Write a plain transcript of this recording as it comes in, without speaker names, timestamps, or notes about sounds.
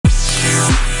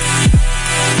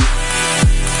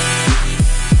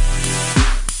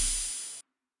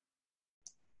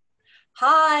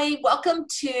Hi, welcome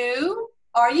to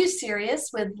Are You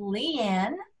Serious with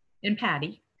Leanne. And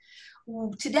Patty.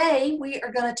 Today we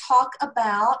are going to talk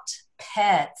about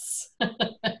pets.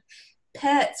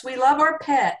 Pets. We love our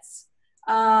pets.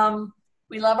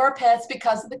 We love our pets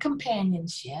because of the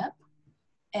companionship.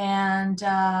 And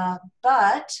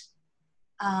but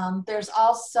there's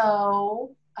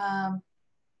also, I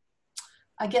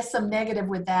guess, some negative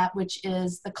with that, which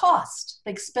is the cost,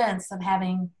 the expense of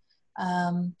having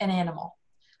an animal.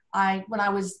 When I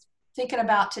was thinking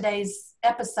about today's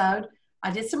episode,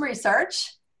 I did some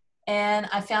research and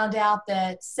I found out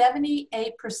that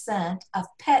 78% of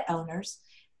pet owners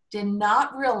did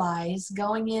not realize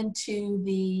going into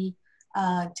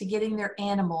to getting their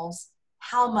animals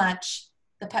how much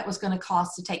the pet was going to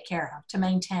cost to take care of, to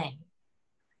maintain.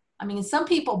 I mean, some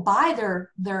people buy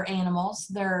their animals,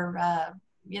 their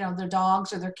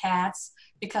dogs or their cats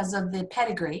because of the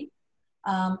pedigree.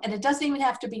 And it doesn't even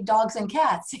have to be dogs and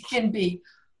cats. It can be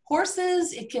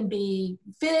horses, it can be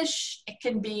fish, it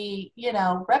can be,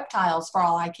 reptiles for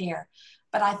all I care.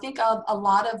 But I think a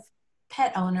lot of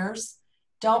pet owners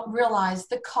don't realize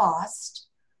the cost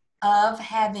of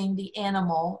having the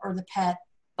animal or the pet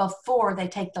before they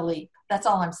take the leap. That's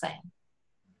all I'm saying.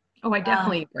 Oh, I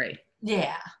definitely agree.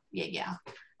 Yeah.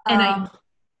 And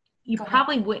you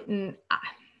probably wouldn't,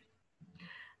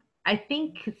 I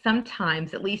think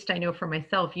sometimes, at least I know for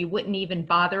myself, you wouldn't even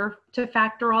bother to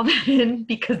factor all that in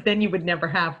because then you would never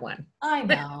have one. I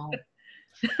know.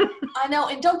 I know.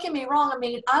 And don't get me wrong. I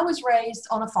mean, I was raised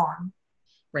on a farm,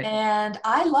 right, and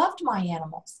I loved my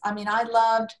animals. I mean, I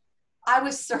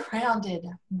was surrounded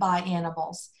by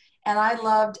animals and I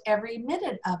loved every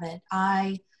minute of it.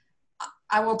 I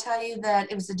will tell you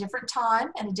that it was a different time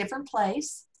and a different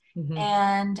place. Mm-hmm.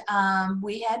 And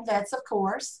we had vets, of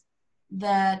course,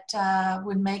 that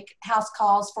would make house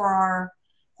calls for our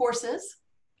horses,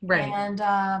 right,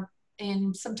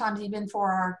 and sometimes even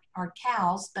for our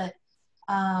cows. But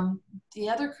the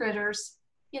other critters,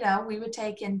 we would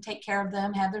take care of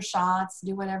them, have their shots,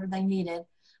 do whatever they needed.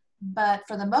 But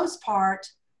for the most part,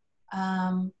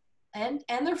 and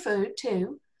their food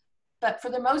too. But for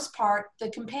the most part, the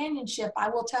companionship, I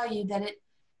will tell you that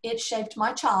it shaped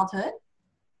my childhood.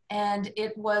 And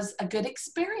it was a good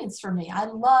experience for me. I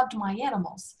loved my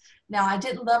animals. Now, I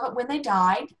didn't love it when they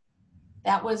died.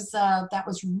 That was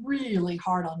really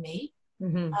hard on me.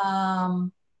 Mm-hmm.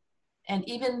 And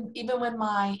even when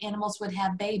my animals would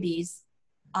have babies,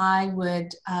 I would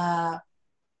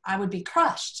be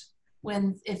crushed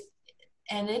and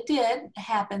it did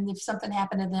happen if something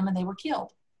happened to them and they were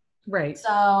killed. Right.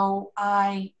 So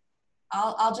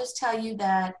I'll just tell you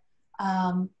that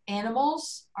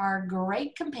animals are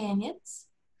great companions,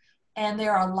 and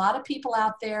there are a lot of people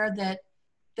out there that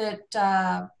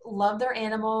love their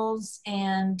animals,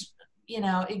 and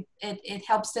it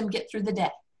helps them get through the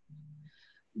day.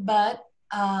 But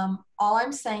all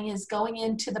I'm saying is, going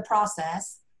into the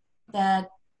process,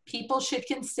 that people should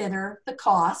consider the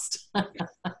cost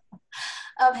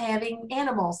of having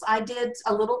animals. I did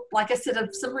a little, like I said, of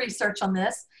some research on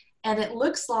this. And it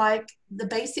looks like the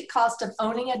basic cost of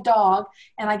owning a dog,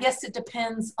 and I guess it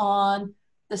depends on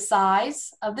the size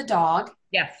of the dog.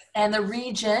 Yes. And the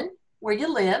region where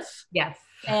you live. Yes.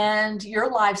 And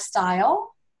your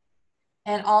lifestyle,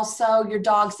 and also your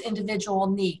dog's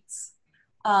individual needs.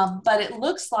 But it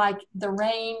looks like the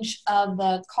range of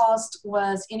the cost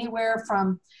was anywhere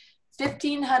from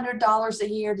 $1,500 a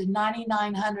year to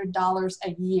 $9,900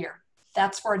 a year.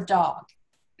 That's for a dog.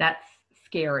 That's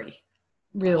scary.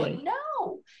 Really?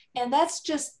 No. And that's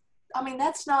just,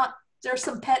 that's not, there's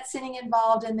some pet sitting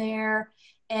involved in there.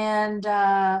 And,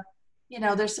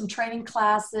 there's some training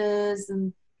classes,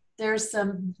 and there's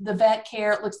the vet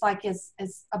care, it looks like is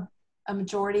a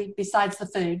majority, besides the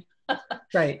food.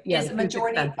 Right. Yeah. Is a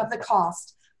majority of the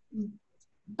cost.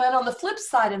 But on the flip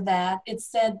side of that, it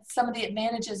said some of the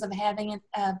advantages of having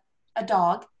a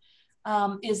dog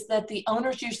is that the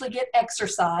owners usually get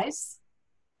exercise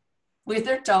with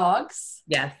their dogs.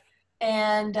 Yes.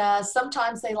 And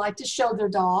sometimes they like to show their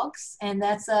dogs, and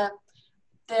there's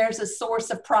a source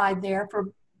of pride there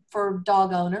for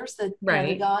dog owners that right.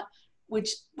 They got, which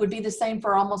would be the same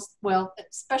for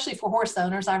especially for horse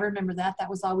owners. I remember that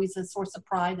was always a source of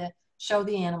pride to show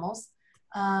the animals.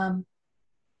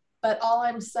 But all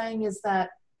I'm saying is that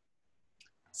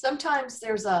sometimes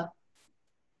there's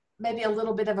maybe a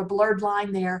little bit of a blurred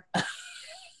line there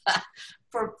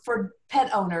for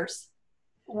pet owners,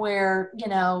 where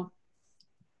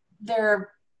they're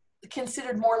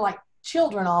considered more like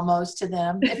children almost to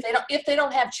them. If they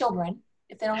don't have children,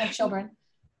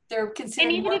 they're considered.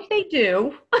 And even if they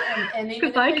do, and even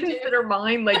because I consider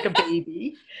mine like a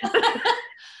baby.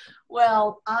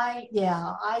 Well, like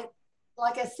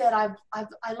I said, I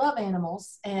love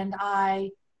animals, and I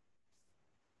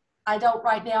don't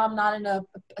right now. I'm not in a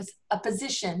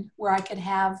position where I could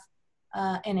have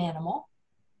an animal,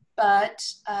 but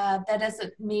that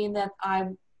doesn't mean that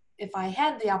if I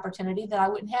had the opportunity, that I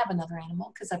wouldn't have another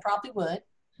animal, because I probably would.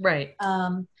 Right.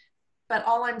 But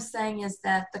all I'm saying is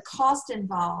that the cost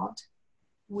involved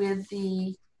with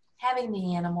having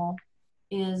the animal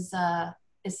is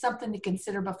something to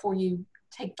consider before you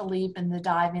take the leap and the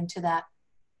dive into that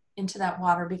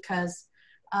water, because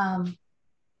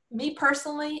me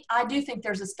personally, I do think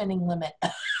there's a spending limit.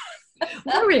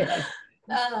 There is.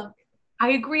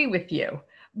 I agree with you,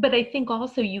 but I think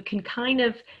also you can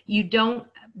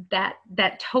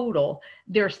that total,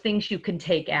 there's things you can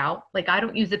take out. Like, I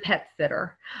don't use a pet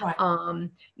sitter. Right.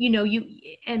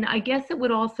 And I guess it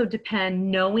would also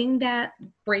depend, knowing that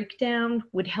breakdown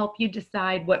would help you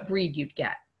decide what breed you'd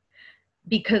get.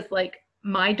 Because, like,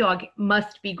 my dog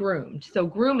must be groomed. So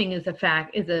grooming is a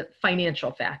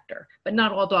financial factor, but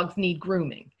not all dogs need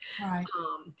grooming. Right.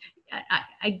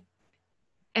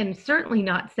 And certainly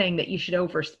not saying that you should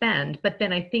overspend, but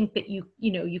then I think that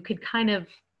you could kind of,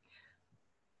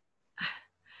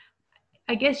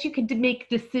 I guess you could make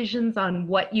decisions on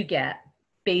what you get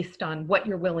based on what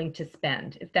you're willing to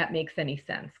spend, if that makes any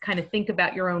sense. Kind of think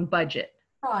about your own budget.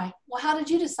 Right. Well, how did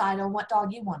you decide on what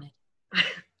dog you wanted?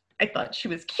 I thought she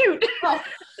was cute. Oh.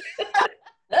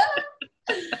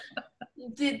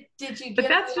 Did you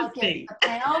get a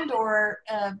pound or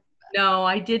No,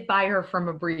 I did buy her from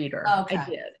a breeder. Okay. I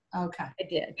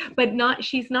did. But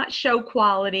she's not show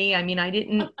quality. I mean, I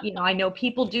didn't, I know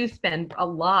people do spend a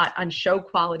lot on show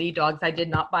quality dogs. I did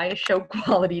not buy a show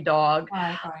quality dog.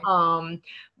 Right.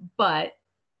 But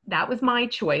that was my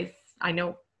choice. I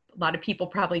know a lot of people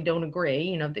probably don't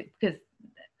agree, because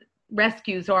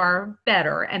rescues are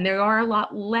better, and there are a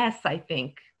lot less, I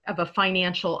think, of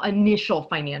initial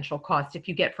financial cost if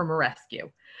you get from a rescue.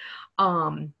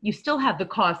 You still have the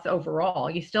costs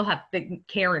overall. You still have the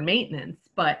care and maintenance,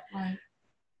 but right.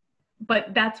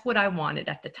 But that's what I wanted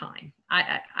at the time.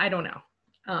 I don't know.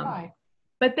 Right.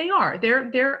 But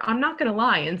they're I'm not going to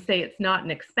lie and say it's not an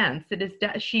expense.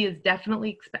 She is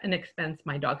definitely an expense,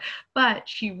 my dog, but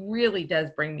she really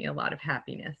does bring me a lot of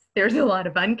happiness. There's a lot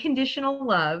of unconditional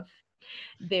love.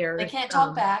 They can't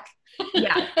talk back.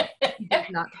 Yeah, she does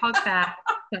not talk back.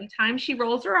 Sometimes she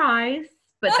rolls her eyes,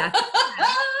 but that's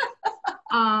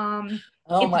oh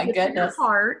my goodness.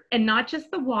 Heart, and not just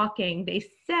the walking. They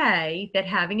say that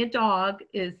having a dog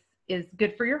is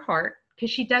good for your heart,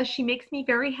 because she makes me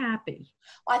very happy.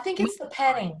 Well, I think it's the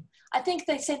petting. I think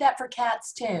they say that for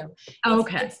cats too.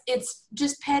 Okay. It's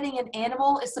just petting an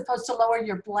animal is supposed to lower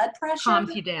your blood pressure.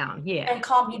 Calms you down, yeah. And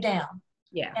calm you down.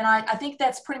 Yeah. And I think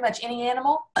that's pretty much any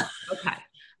animal. Okay.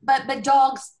 But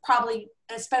dogs probably,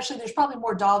 especially, there's probably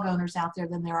more dog owners out there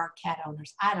than there are cat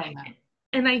owners. I don't know.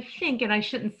 And I think, and I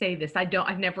shouldn't say this,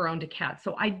 I've never owned a cat,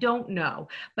 so I don't know,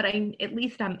 but I'm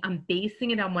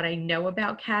basing it on what I know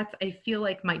about cats. I feel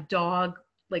like my dog,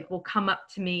 will come up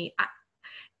to me.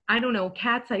 I don't know.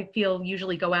 Cats, I feel,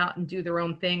 usually go out and do their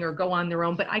own thing or go on their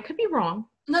own, but I could be wrong.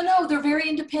 No, they're very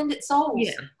independent souls.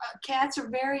 Yeah. Cats are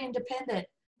very independent.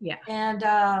 Yeah.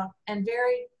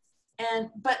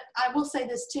 But I will say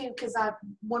this too, because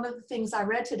one of the things I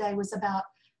read today was about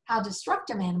how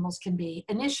destructive animals can be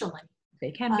initially.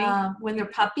 They can be. When they're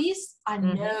puppies, I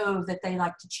know that they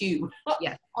like to chew.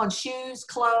 Yes. On shoes,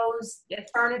 clothes, yes.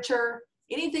 Furniture,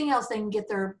 anything else they can get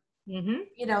their,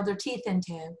 their teeth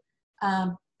into.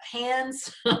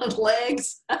 Hands,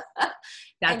 legs. That's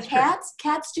and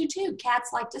cats do too. Cats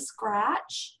like to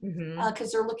scratch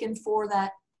because they're looking for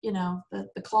that,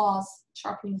 the claws,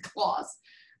 sharpening the claws.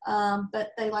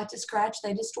 But they like to scratch.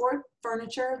 They destroy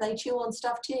furniture. They chew on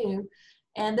stuff too.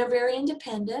 And they're very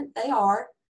independent. They are.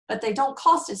 But they don't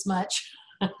cost as much.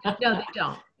 No, they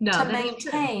don't. No, to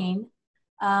maintain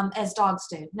as dogs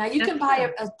do. Now you can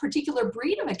buy a particular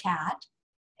breed of a cat,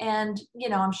 and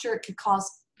I'm sure it could cost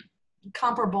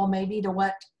comparable maybe to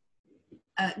what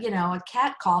a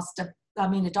cat costs a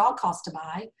dog costs to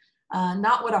buy,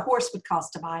 not what a horse would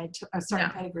cost to buy to a certain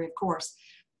pedigree, of course.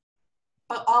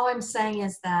 But all I'm saying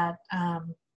is that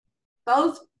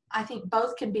I think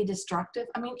both can be destructive.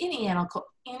 I mean, any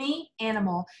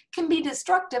animal can be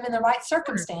destructive in the right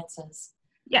circumstances.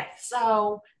 Yes.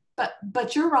 So,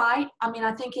 but you're right. I mean,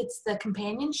 I think it's the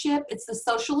companionship, it's the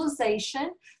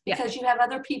socialization, because you have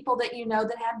other people that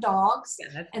that have dogs,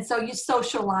 and so you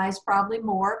socialize probably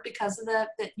more because of that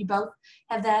you both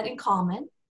have that in common.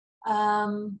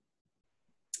 And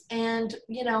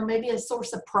maybe a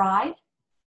source of pride.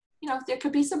 There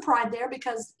could be some pride there,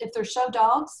 because if they're show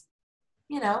dogs,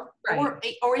 you know,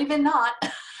 right. or even not.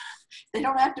 They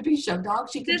don't have to be show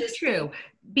dogs. She could That's just true.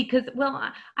 Because,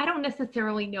 well, I don't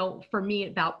necessarily know for me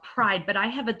about pride, but I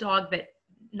have a dog that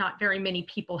not very many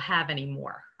people have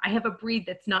anymore. I have a breed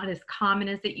that's not as common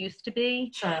as it used to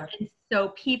be. Sure. And so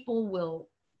people will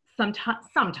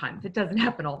sometimes, it doesn't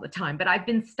happen all the time, but I've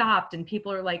been stopped and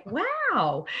people are like,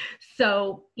 wow.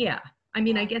 So yeah, I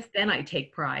mean, I guess then I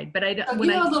take pride, but I don't. So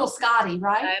you have a little Scotty,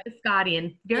 right? I have a Scotty,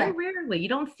 and very rarely, you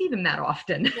don't see them that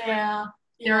often. Yeah.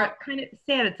 They're kind of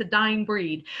sad. It's a dying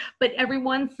breed. But every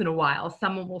once in a while,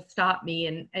 someone will stop me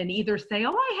and either say,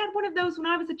 oh, I had one of those when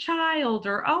I was a child,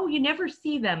 or, oh, you never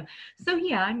see them. So,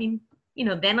 yeah, I mean, you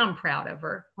know, then I'm proud of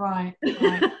her. Right.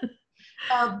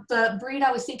 The breed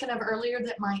I was thinking of earlier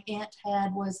that my aunt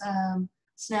had was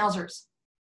Schnauzers.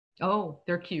 Oh,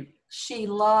 they're cute. She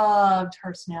loved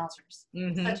her Schnauzers.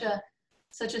 Mm-hmm.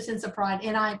 Such a sense of pride.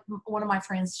 And one of my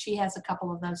friends, she has a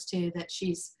couple of those too that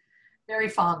she's very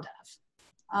fond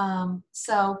of.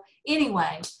 So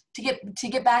anyway, to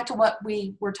get back to what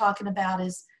we were talking about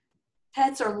is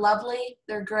pets are lovely.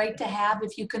 They're great to have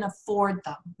if you can afford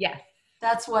them. Yes.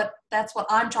 That's what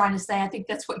I'm trying to say. I think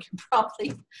that's what you're probably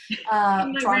in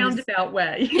my roundabout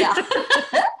way. Yeah.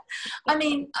 I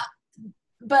mean,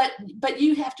 but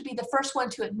you have to be the first one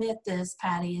to admit this,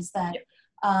 Patty, is that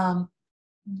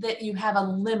that you have a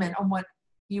limit on what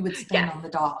you would spend on the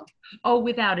dog. Oh,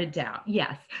 without a doubt.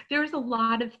 Yes. There's a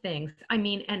lot of things. I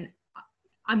mean, and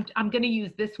I'm going to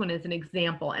use this one as an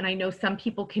example. And I know some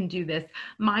people can do this.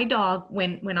 My dog,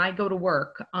 when I go to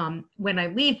work, when I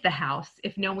leave the house,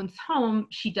 if no one's home,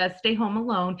 she does stay home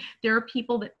alone. There are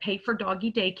people that pay for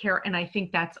doggy daycare, and I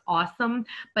think that's awesome.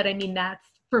 But I mean, that's,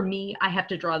 for me, I have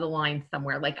to draw the line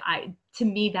somewhere. Like to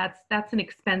me, that's an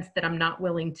expense that I'm not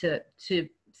willing to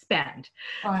spend.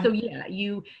 Right. So yeah,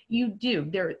 you do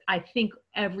there. I think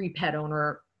every pet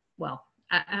owner, well,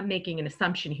 I'm making an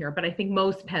assumption here, but I think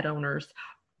most pet owners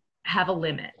have a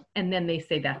limit, and then they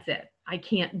say, that's it. I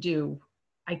can't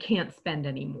spend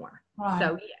anymore. Right.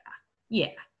 So yeah.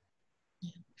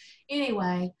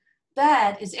 Anyway,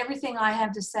 that is everything I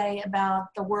have to say about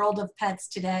the world of pets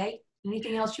today.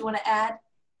 Anything else you want to add?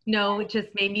 No, it just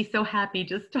made me so happy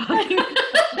just talking.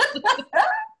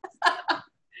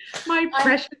 My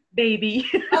precious baby.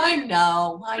 I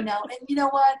know. And you know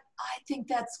what? I think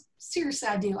seriously,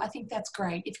 I do. I think that's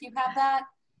great. If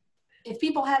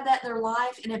people have that in their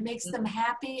life and it makes them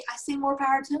happy, I see more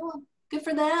power to them. Good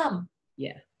for them.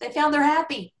 Yeah. They found they're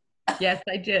happy. Yes,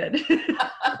 I did.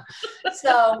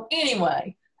 So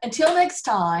anyway, until next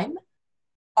time,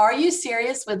 Are You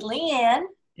Serious with Leanne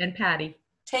and Patty.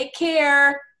 Take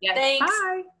care. Yes. Thanks.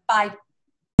 Bye. Bye.